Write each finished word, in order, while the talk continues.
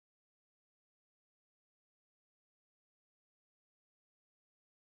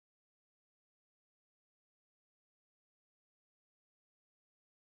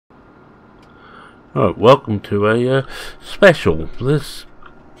Right, welcome to a special. This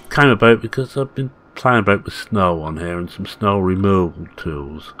came about because I've been playing about with snow on here and some snow removal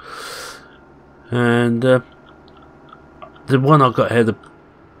tools. And the one I've got here, the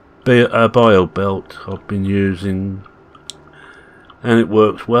Bio Belt, I've been using, and it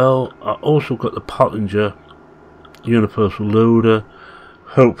works well. I also got the Pottinger Universal Loader,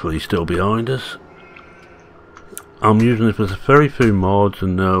 hopefully still behind us. I'm using it with very few mods,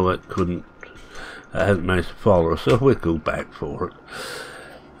 and no, I haven't managed to follow, so we'll go back for it.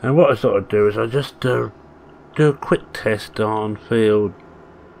 And what I thought I'd do is I just do a quick test on field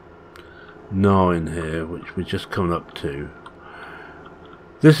 9 here, which we're just coming up to.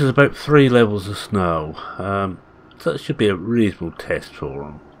 This is about 3 levels of snow, so it should be a reasonable test for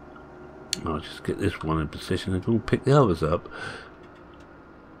them. I'll just get this one in position and we'll pick the others up.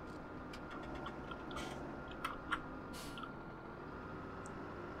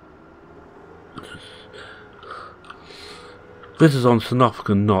 This is on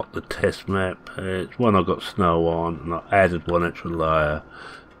Synoptica, not the test map. It's one I got snow on, and I added one extra layer.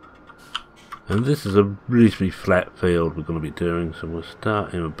 And this is a reasonably flat field we're going to be doing, so we'll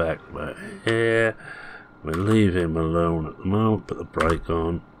start him back right here. We'll leave him alone at the moment, put the brake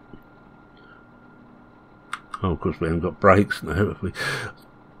on. Oh, of course we haven't got brakes now, have we?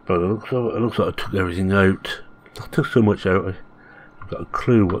 But it looks like I took everything out. I took so much out, I've got a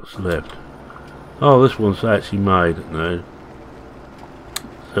clue what's left. Oh, this one's actually made it now.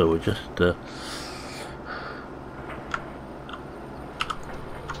 So we'll just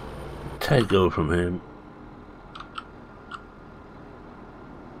take over from him.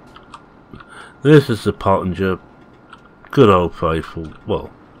 This is the Pottinger, good old faithful.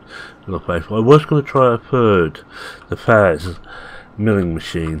 Well, good old faithful. I was going to try a third, the Faz milling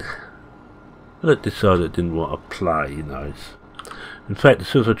machine, but I decided I didn't want to play, you know. In fact, as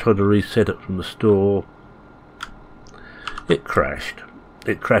soon as I tried to reset it from the store, it crashed.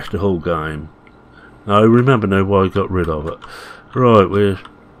 It crashed the whole game. Now, I remember now why I got rid of it. Right, we'll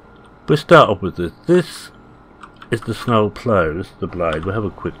start off with this. This is the snow plough. This is the blade. We'll have a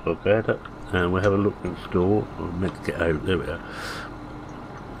quick look at it, and we'll have a look in the store. I meant to get out. There we are.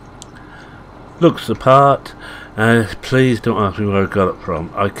 Looks the part. Please don't ask me where I got it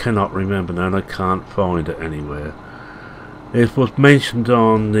from. I cannot remember now, and I can't find it anywhere. It was mentioned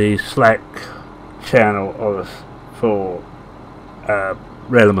on the Slack channel for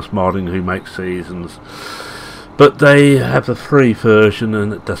Relimus Modding, who makes seasons, but they have the free version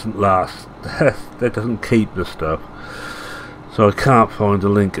and it doesn't last. That doesn't keep the stuff, so I can't find the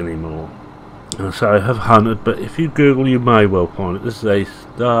link anymore. And so I have hunted, but if you Google you may well find it. This is a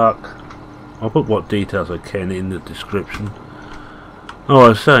Stark. I'll put what details I can in the description. Oh, I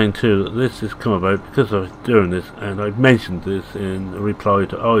was saying too that this has come about because I was doing this, and I mentioned this in a reply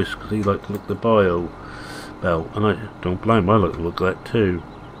to Ice because he liked to look at the Bio Belt, and I don't blame him, I like to look at that too.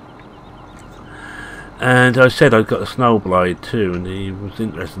 And I said I'd got a snow blade too, and he was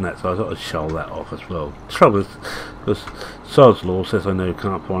interested in that, so I thought I'd show that off as well. The trouble is, because Sod's Law says I know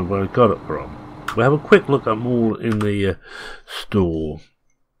can't find where I got it from. We'll have a quick look at them all in the store.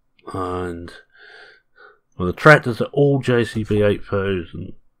 And well, the tractors are all JCB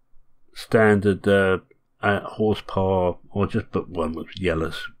 8000 standard horsepower, or just but one was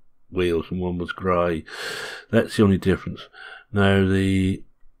yellow wheels and one was grey. That's the only difference. Now the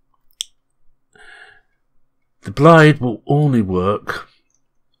blade will only work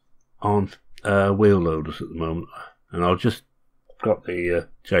on wheel loaders at the moment, and I've just got the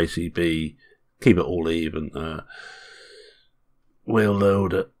JCB keep it all even wheel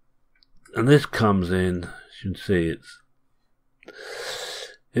loader, and this comes in, as you can see,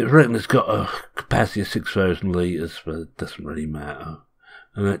 it reckon it's got a capacity of 6,000 litres, but it doesn't really matter.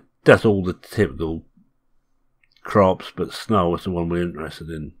 And that's all the typical crops, but snow is the one we're interested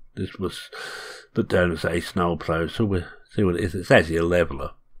in. This was put down as a snow plough, so we'll see what it is. It's actually a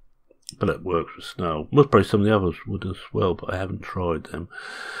leveller, but it works with snow. Most probably some of the others would as well, but I haven't tried them.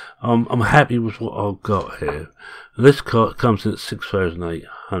 I'm happy with what I've got here. And this comes in at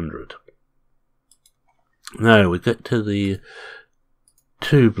 6,800. Now we get to the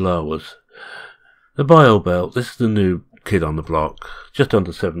two blowers. The Bio Belt, this is the new kid on the block, just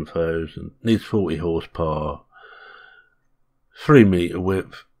under 7,000, needs 40 horsepower, 3 metre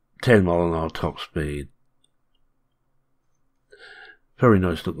width, 10 mile an hour top speed. Very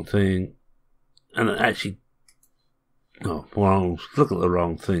nice looking thing. And it actually, oh, well, look at the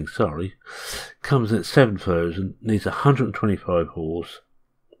wrong thing, sorry. Comes in at 7,000, needs 125 horse,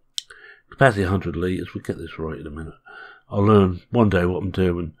 capacity 100 litres. We'll get this right in a minute. I'll learn one day what I'm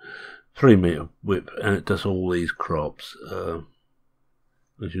doing. 3 metre width, and it does all these crops.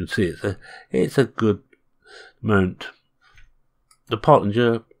 As you can see, it's a good amount. The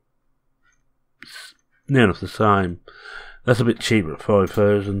Pottinger, near enough the same. That's a bit cheaper at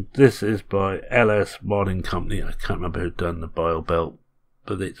 5,000. This is by LS Modding Company. I can't remember who done the Bio Belt,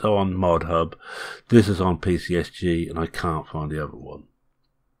 but it's on Mod Hub. This is on PCSG, and I can't find the other one.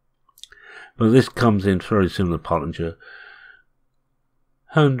 But this comes in very similar to Pottinger.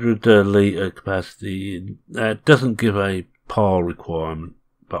 100 litre capacity. Doesn't give a pile requirement,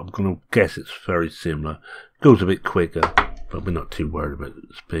 but I'm going to guess it's very similar. Goes a bit quicker, but we're not too worried about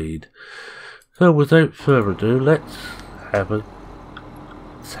the speed. So without further ado, let's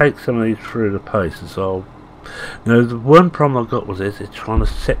take some of these through the paces. Now the one problem I got with this is trying to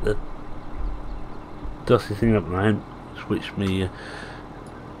set the dusty thing up, and I haven't switched me.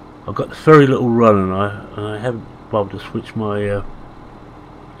 I've got very little run, and I haven't bothered to switch my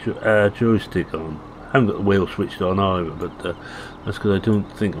joystick on. I haven't got the wheel switched on either, but that's because I don't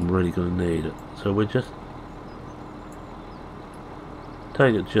think I'm really going to need it. So we'll just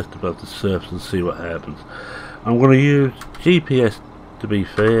take it just above the surface and see what happens. I'm going to use GPS to be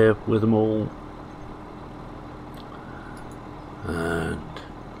fair with them all, and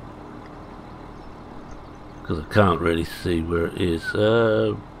because I can't really see where it is,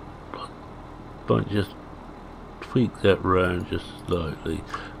 but just tweak that round just slightly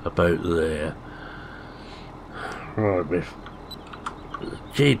about there. Right, with the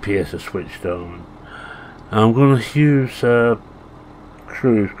GPS is switched on, I'm going to use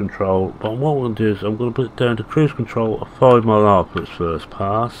cruise control, but what I'm going to do is I'm going to put it down to cruise control of 5 mile an hour for its first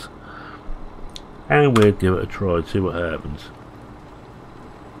pass, and we'll give it a try and see what happens.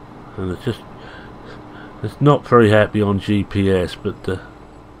 And it's not very happy on GPS, but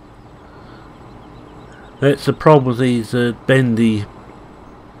that's the problem with these bendy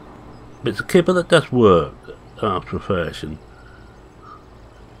bits of kit, but that does work after a fashion.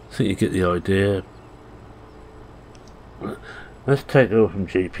 I think you get the idea. Let's take it over from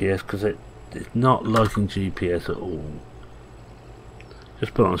GPS, because it's not liking GPS at all.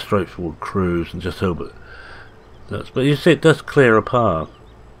 Just put on a straightforward cruise and just hope it does. But you see, it does clear a path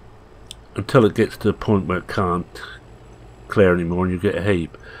until it gets to the point where it can't clear anymore and you get a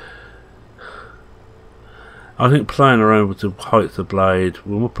heap. I think playing around with the height of the blade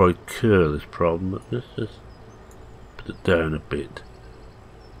will probably cure this problem, but let's just put it down a bit.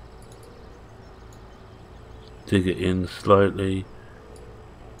 Dig it in slightly,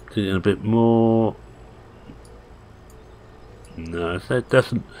 dig it in a bit more. No, that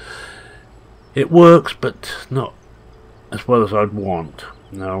doesn't. It works, but not as well as I'd want.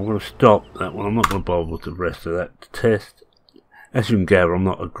 Now I'm going to stop that one. I'm not going to bother with the rest of that test. As you can gather, I'm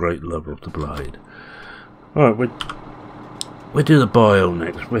not a great lover of the blade. Alright, we'll do the bio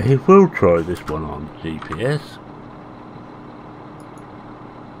next. We will try this one on GPS.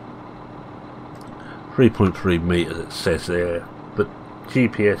 3.3 meters it says there, but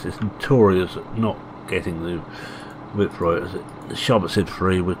GPS is notorious at not getting the width right. The shop said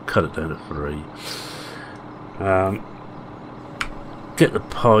 3, we'll cut it down to 3. Get the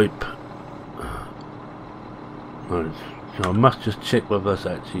pipe. Right, so I must just check whether that's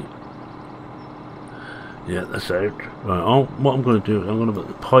actually. Yeah, that's out. Right, what I'm going to do is I'm going to put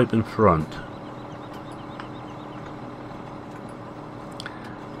the pipe in front.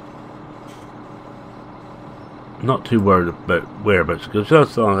 Not too worried about whereabouts it goes.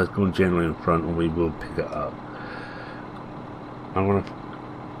 That's all that's going generally in front, and we will pick it up. I'm going to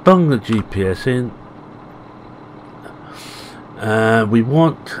bung the GPS in. We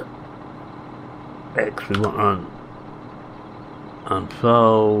want X. We want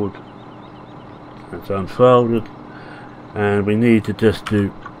unfold. It's unfolded, and we need to just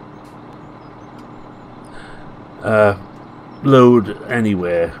do load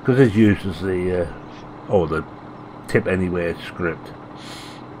anywhere, because it uses the the tip anywhere script.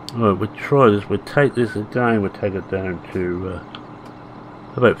 Alright, we'll try this. We'll take this again. We'll take it down to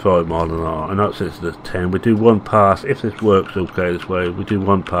about 5 miles an hour, and that says the 10. We do one pass. If this works okay this way, we do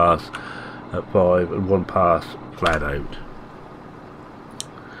one pass at 5 and one pass flat out.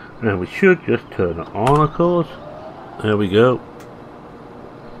 Now we should just turn it on, of course. There we go.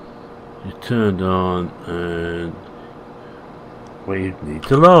 It's turned on, and we need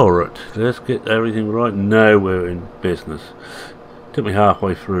to lower it. Let's get everything right. Now we're in business. Took me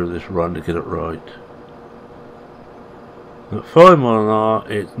halfway through this run to get it right. At 5 miles an hour,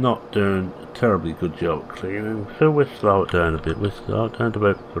 it's not doing a terribly good job of cleaning, so we'll slow it down a bit. We'll slow it down to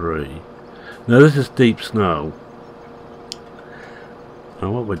about 3. Now this is deep snow.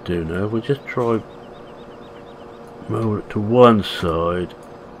 And what we'll do now, we'll just try move it to one side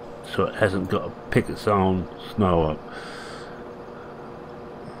so it hasn't got to pick its own snow up.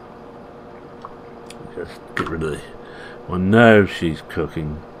 Let's get rid of it. Well, now she's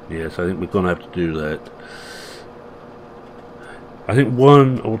cooking. Yes, I think we're going to have to do that. I think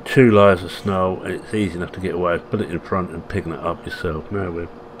 1 or 2 layers of snow, and it's easy enough to get away. Put it in front and picking it up yourself. Now we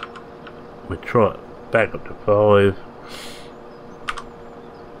try it back up to 5.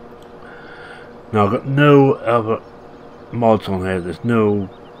 Now I've got no other mods on here. There's no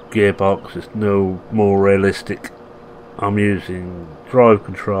gearbox. There's no more realistic. I'm using drive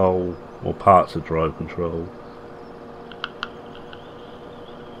control or parts of drive control.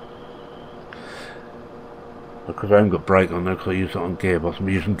 Because I haven't got brake on there, because I use it on gearbox. I'm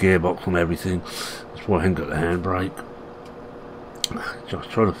using gearbox on everything. That's why I haven't got the handbrake. Just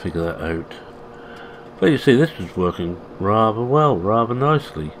trying to figure that out. But you see, this is working rather well, rather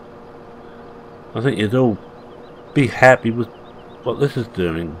nicely. I think you'd all be happy with what this is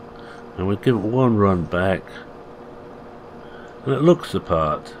doing. And we'll give it 1 run back. And it looks the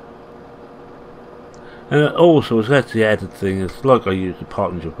part. And also, that's the added thing, it's like I use the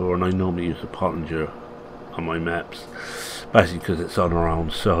Pottinger for, and I normally use the Pottinger on my maps, basically because it's on our own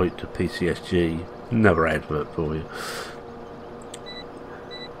site to PCSG. Another advert for you.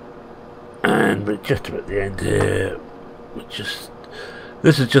 And we're just about the end here.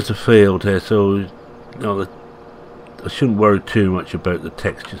 This is just a field here, so you know, I shouldn't worry too much about the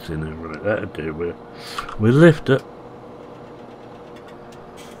textures in there. Right, that'll do. We lift it,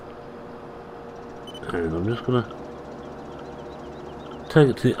 and I'm just gonna take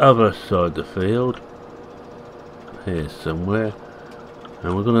it to the other side of the field. Here somewhere,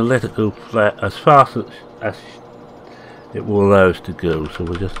 and we're going to let it go flat as fast as it will allow us to go. So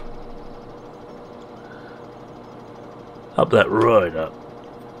we'll just up that right up,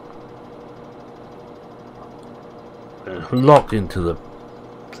 and lock into the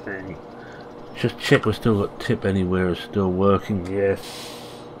thing. Just check we're still got tip anywhere is still working. Yes.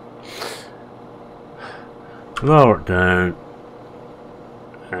 Lower it down,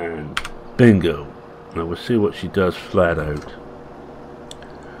 and bingo. Now we'll see what she does flat out.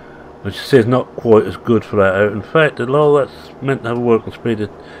 And she says not quite as good flat out. In fact, the low that's meant to have a working speed of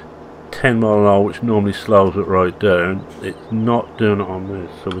 10 mile an hour, which normally slows it right down, it's not doing it on this.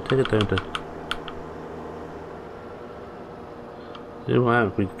 So we take it down to, see what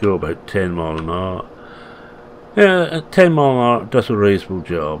happens if we go about 10 mile an hour. Yeah, at 10 mile an hour does a reasonable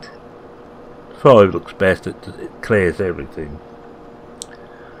job. 5 looks best, it clears everything.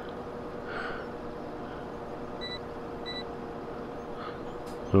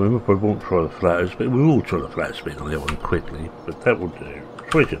 So we probably won't try the flat speed. We will try the flat speed on the other one quickly, but that will do.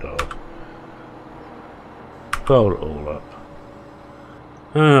 Switch it off. Fold it all up.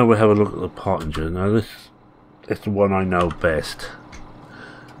 We'll have a look at the Pottinger. Now this is the one I know best.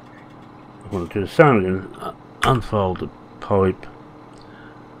 I'm going to do the same again. Unfold the pipe.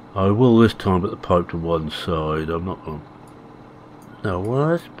 I will this time put the pipe to one side. I'm not going to... No, well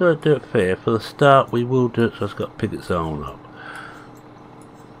let's do it fair. For the start we will do it so it's got to pick its own up.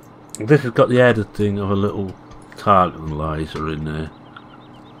 This has got the added thing of a little target laser in there.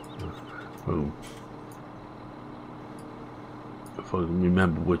 Oh. If I can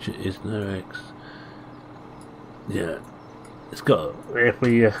remember which it is now, X. Yeah, it's got. If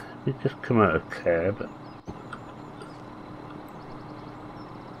we just come out of cab,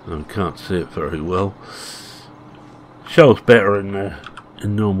 I can't see it very well. Shows better in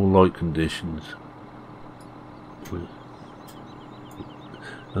normal light conditions.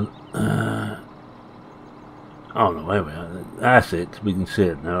 Oh no, there we are. That's it. We can see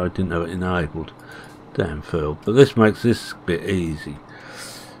it now. I didn't have it enabled. Damn fool. But this makes this a bit easy.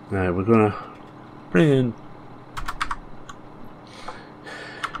 Now we're gonna bring in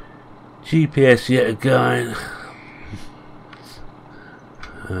GPS yet again.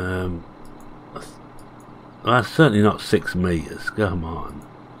 That's certainly not 6 meters. Come on.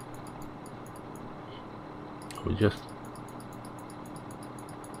 We just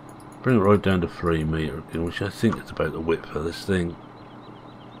bring it right down to 3 meter again, which I think is about the width of this thing.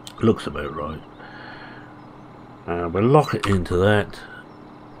 Looks about right. We'll lock it into that.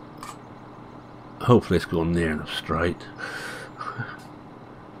 Hopefully it's gone near enough straight.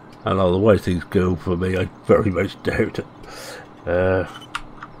 Although the way things go for me, I very much doubt it.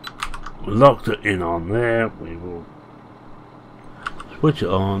 Locked it in on there. We will switch it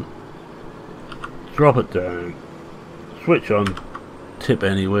on, drop it down, switch on, tip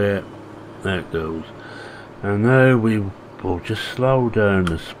anywhere. There it goes. And now we will just slow down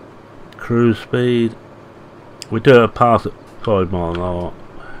the cruise speed. We do a pass at 5 mile an hour.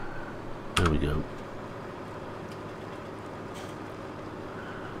 There we go.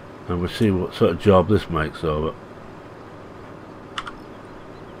 And we'll see what sort of job this makes of it.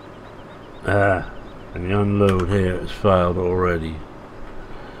 and the unload here has failed already.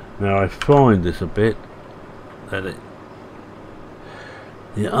 Now I find this a bit that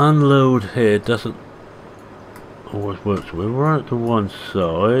the unload here doesn't always work. So we'll run it to one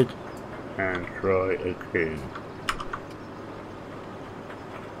side and try again.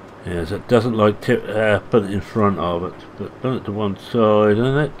 Yes, it doesn't like put it in front of it, but run it to one side,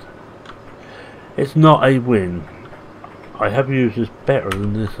 and it's not a win. I have used this better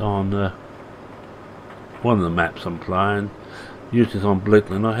than this on one of the maps I'm playing. Used this on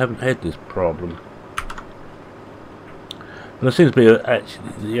Blickland. I haven't had this problem. But there seems to be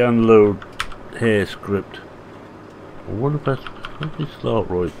actually the unload here script. I wonder if that's if we slow it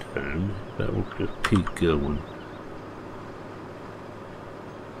right down, that will just keep going.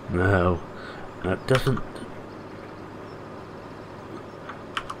 No, that doesn't.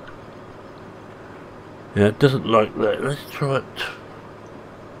 Yeah, it doesn't like that. Let's try it.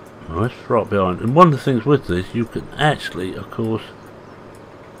 Let's drop behind. And one of the things with this, you can actually, of course,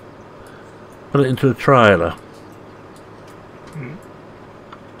 put it into a trailer.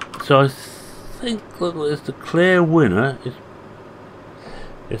 So I think look, it's the clear winner.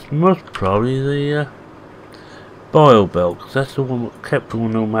 It's most probably the Bile Belt, because that's the one that kept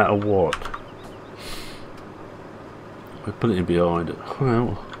on no matter what. We put it in behind it.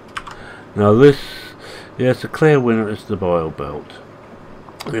 Well, now this, yes, the clear winner is the Bile Belt.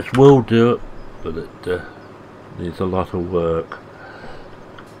 This will do it, but it needs a lot of work.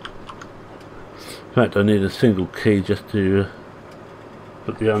 In fact, I need a single key just to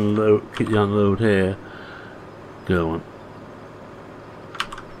put the unload, keep the unload here going.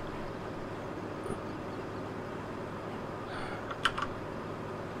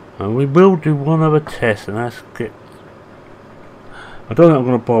 And we will do one other test, and that's get. I don't think I'm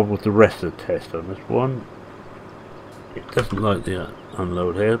going to bother with the rest of the test on this one. It doesn't like the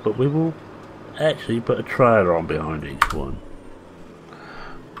unload here, but we will actually put a trailer on behind each one.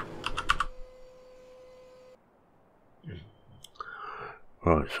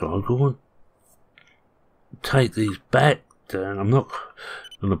 Right, so I'll go and take these back down. I'm not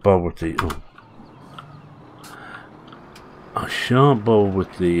going to bother with the. Oh, I shan't bother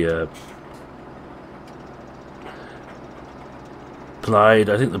with the blade.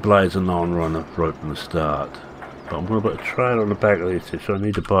 I think the blade's a non-runner right from the start. But I'm going to put a trailer on the back of these two, so I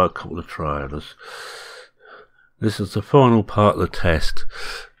need to buy a couple of trailers. This is the final part of the test.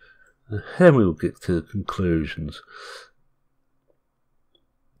 Then we will get to the conclusions.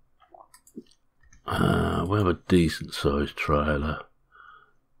 We have a decent sized trailer.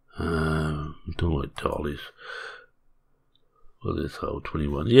 Don't like dollies. Well, this whole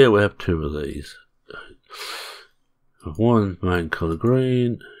 21. Yeah, we have two of these. One main colour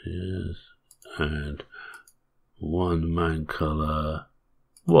green, yes, and one main colour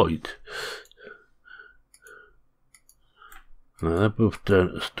white. Now they're both down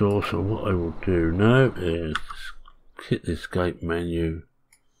at the store, so what I will do now is hit the escape menu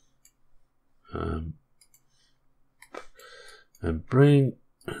and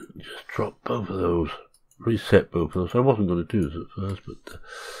just drop both of those, reset both of those. I wasn't going to do this at first, but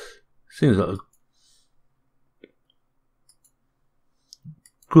seems like a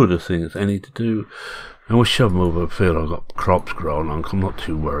good a thing as any to do. And we'll shove them over the field. I've got crops growing on. I'm not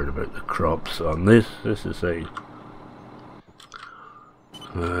too worried about the crops on this. This is a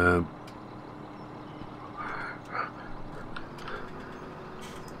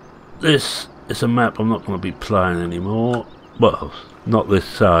this is a map I'm not going to be playing anymore. Well, not this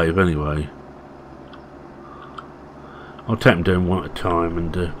save anyway. I'll take them down one at a time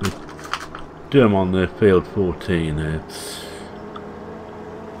and do them on the field 14 there.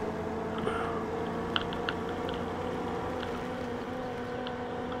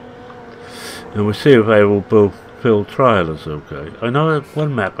 And we'll see if they will both fill trailers okay. I know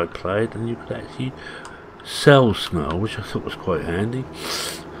one map I played and you could actually sell snow, which I thought was quite handy.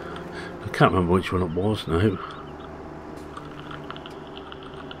 I can't remember which one it was now.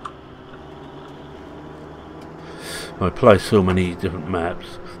 I play so many different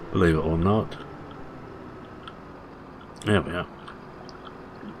maps, believe it or not. There we are.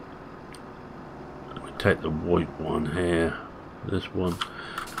 We take the white one here, this one.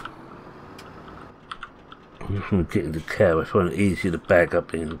 I'm just going to get in the cab. I find it easier to back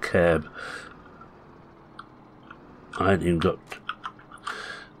up in the cab. I ain't even got.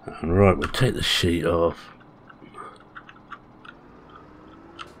 Right, we'll take the sheet off.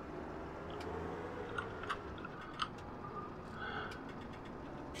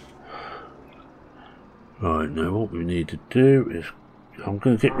 Right, now what we need to do is, I'm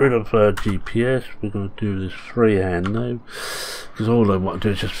going to get rid of GPS. We're going to do this freehand now, because all I want to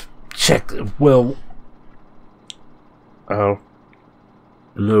do is just check, well, I'll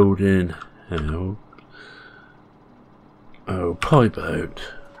load in our pipe out.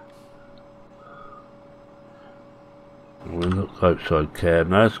 We'll look outside cab.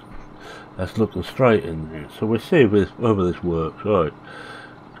 Now that's looking straight in there. So we'll see whether this works. Right.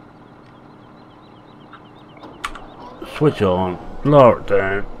 Switch on, lower it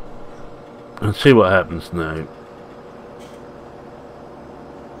down, and see what happens now.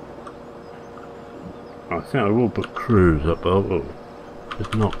 I think I will put cruise up. Oh,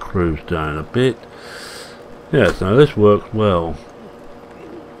 just knock cruise down a bit. Yes, now this works well.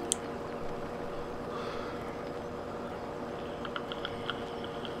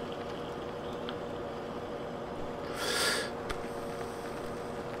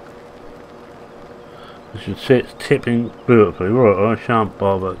 You should see it's tipping beautifully. Right, I shan't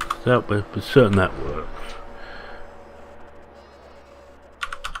bother. That way, but certain that works.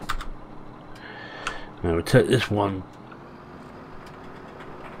 Now we take this one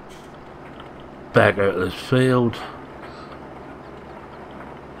back out of this field.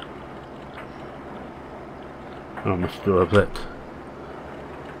 I must still have that.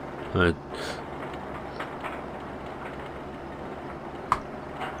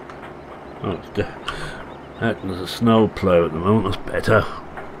 Oh, it's acting as a snow plough at the moment. That's better.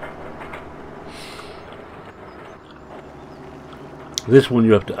 This one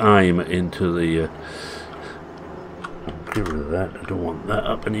you have to aim it into the. Get rid of that. I don't want that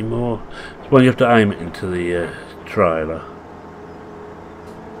up anymore. This one you have to aim it into the trailer.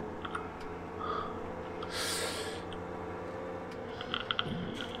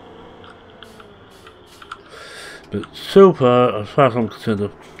 But so far, as far as I'm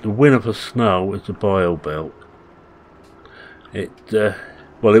concerned, the winner for snow is the bio belt.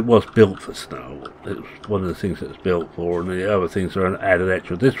 Well, it was built for snow. It was one of the things that it's built for, and the other things are an added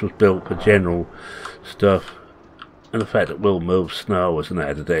extra. This was built for general stuff, and the fact that it will move snow is an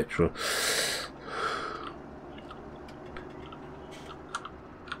added extra.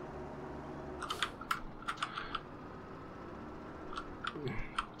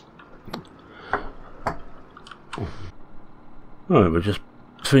 Alright, we'll just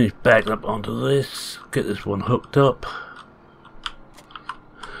finish backing up onto this, get this one hooked up.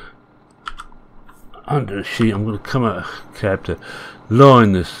 Under the sheet, I'm going to come out of cab to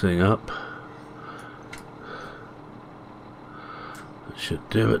line this thing up. That should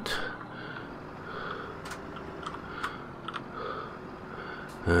do it.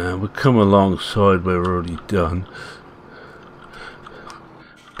 And we'll come alongside where we're already done.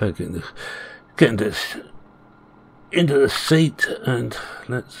 Back getting this into the seat, and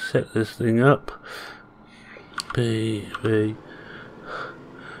let's set this thing up.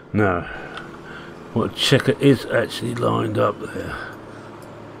 Now, what checker is actually lined up there.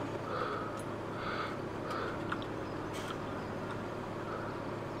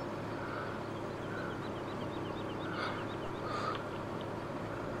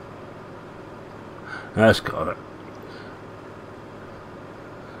 That's got it.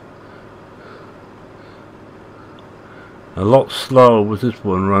 A lot slower with this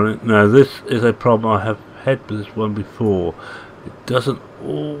one running. Now this is a problem I have had with this one before. It doesn't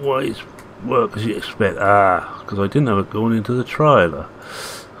always work as you expect. Because I didn't have it going into the trailer.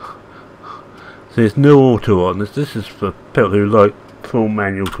 So there's no auto on this. This is for people who like full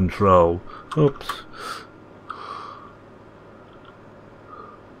manual control. Oops.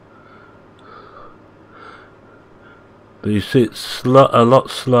 But you see it's a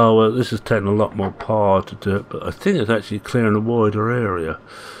lot slower. This is taking a lot more power to do it, but I think it's actually clearing a wider area.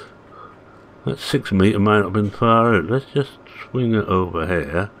 That 6 metre may not have been far out. Let's just swing it over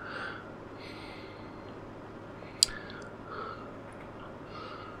here.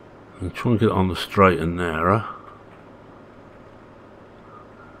 And try and get it on the straight and narrow.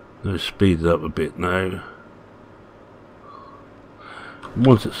 Let's speed it up a bit now. And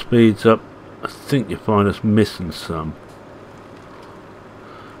once it speeds up, I think you find us missing some.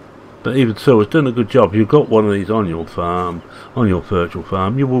 But even so, it's doing a good job. If you've got one of these on your farm, on your virtual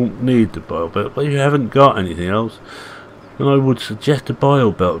farm, you won't need the bio belt. But if you haven't got anything else, then I would suggest a bio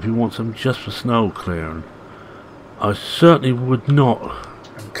belt if you want some just for snow clearing. I certainly would not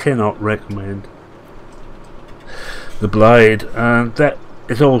and cannot recommend the blade, and that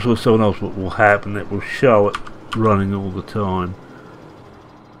is also something else what will happen. It will show it running all the time.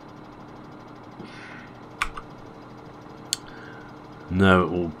 Now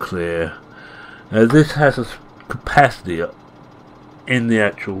it will clear. This has a capacity in the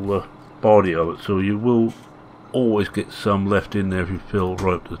actual body of it, so you will always get some left in there if you fill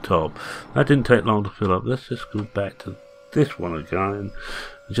right to the top. That didn't take long to fill up. Let's just go back to this one again and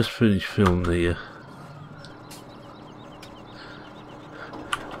just finish filling the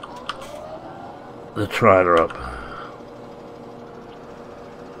the trailer up.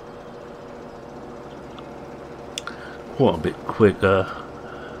 Quite a bit quicker,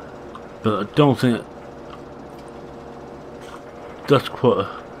 but I don't think that's quite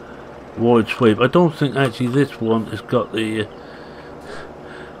a wide sweep. I don't think actually this one has got the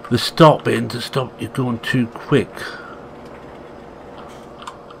stop in to stop you going too quick.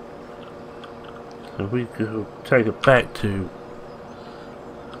 So we could take it back to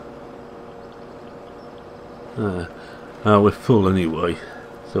we're full anyway,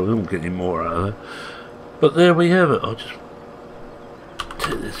 so we won't get any more out of it. But there we have it. I'll just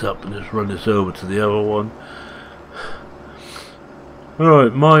take this up and just run this over to the other one.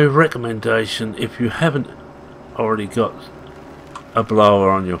 Alright, my recommendation, if you haven't already got a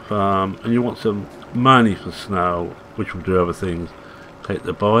blower on your farm and you want some money for snow, which will do other things, take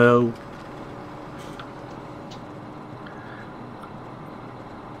the Bio.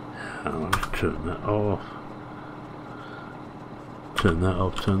 Let's turn that off. Turn that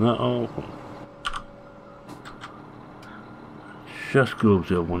off, turn that off. Just go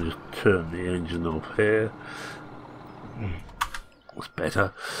to the one, just turn the engine off here. That's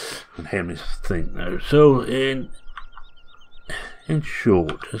better. And hear me think now. So in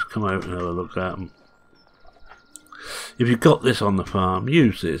short, just come out and have a look at them. If you've got this on the farm,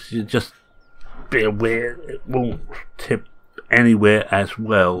 use this. You just be aware it won't tip anywhere as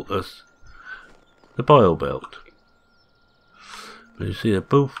well as the Bio Belt. But you see, they're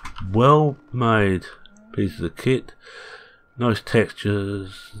both well made pieces of kit. Nice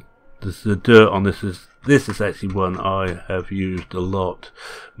textures. The dirt on this is actually one I have used a lot.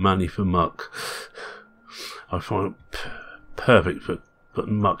 Money for muck. I find it perfect for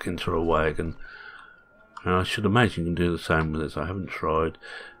putting muck into a wagon. And I should imagine you can do the same with this. I haven't tried.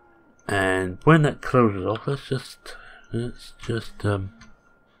 And when that closes off, let's just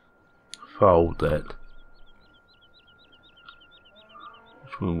fold that.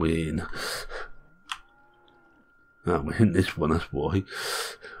 Which one are we in? No, we're in this one, that's why.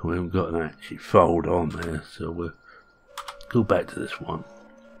 We haven't got an actually fold on there, so we'll go back to this one.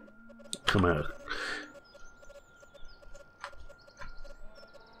 Come out.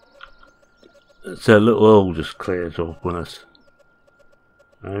 So a little hole just clears off when I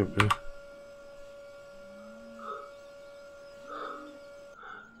open it.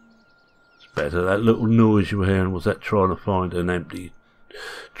 It's better. That little noise you were hearing was that trying to find an empty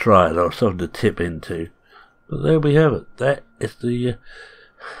trailer or something to tip into. But there we have it. That is the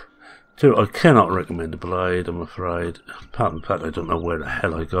I cannot recommend the blade, I'm afraid. Apart from the fact I don't know where the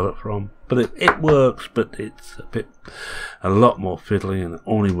hell I got it from. But it works, but it's a lot more fiddly, and it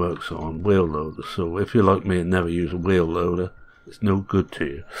only works on wheel loaders. So if you're like me and never use a wheel loader, it's no good to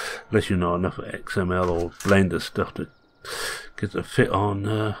you. Unless you know enough of XML or Blender stuff to get it fit on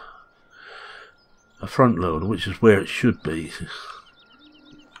a front loader, which is where it should be.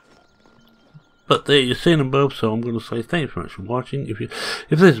 But there, you've seen them both, so I'm going to say thanks very much for watching. If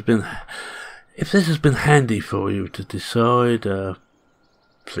this has been handy for you to decide,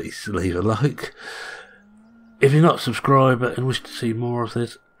 please leave a like. If you're not subscribed and wish to see more of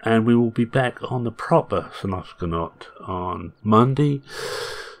this, and we will be back on the proper Synopsconaut on Monday.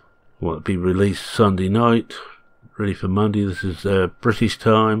 Well, it'll be released Sunday night, ready for Monday. This is British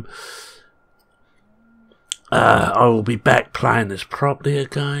time. I will be back playing this properly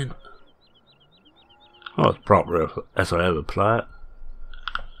again. Oh, it's proper as I ever play it.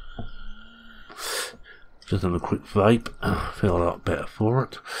 Just on a quick vape. I feel a lot better for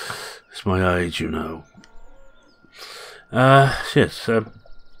it. It's my age, you know. Yes,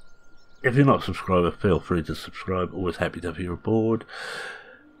 if you're not a subscriber, feel free to subscribe. Always happy to have you aboard.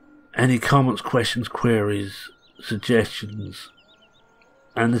 Any comments, questions, queries, suggestions,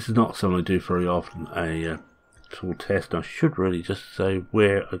 and this is not something I do very often, a full test. I should really just say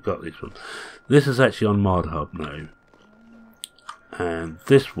where I got this one. This is actually on ModHub now, and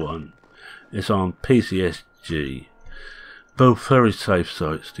this one is on PCSG. Both very safe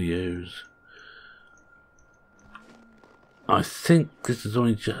sites to use. I think this is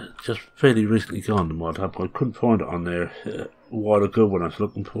only just fairly recently gone to ModHub. I couldn't find it on there a while ago when I was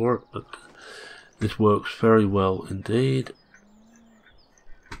looking for it, but this works very well indeed,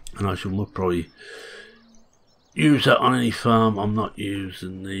 and I shall probably use that on any farm I'm not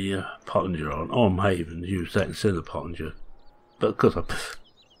using the Pottinger on. Or I may even use that instead of the Pottinger. But because I've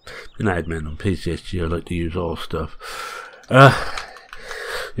been admin on PCSG, I like to use all stuff.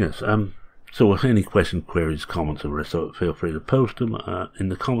 Yes, so any questions, queries, comments, or rest of it, feel free to post them in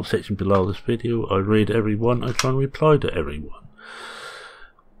the comment section below this video. I read every one. I try and reply to every one.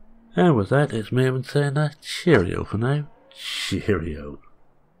 And with that, it's me saying cheerio for now. Cheerio.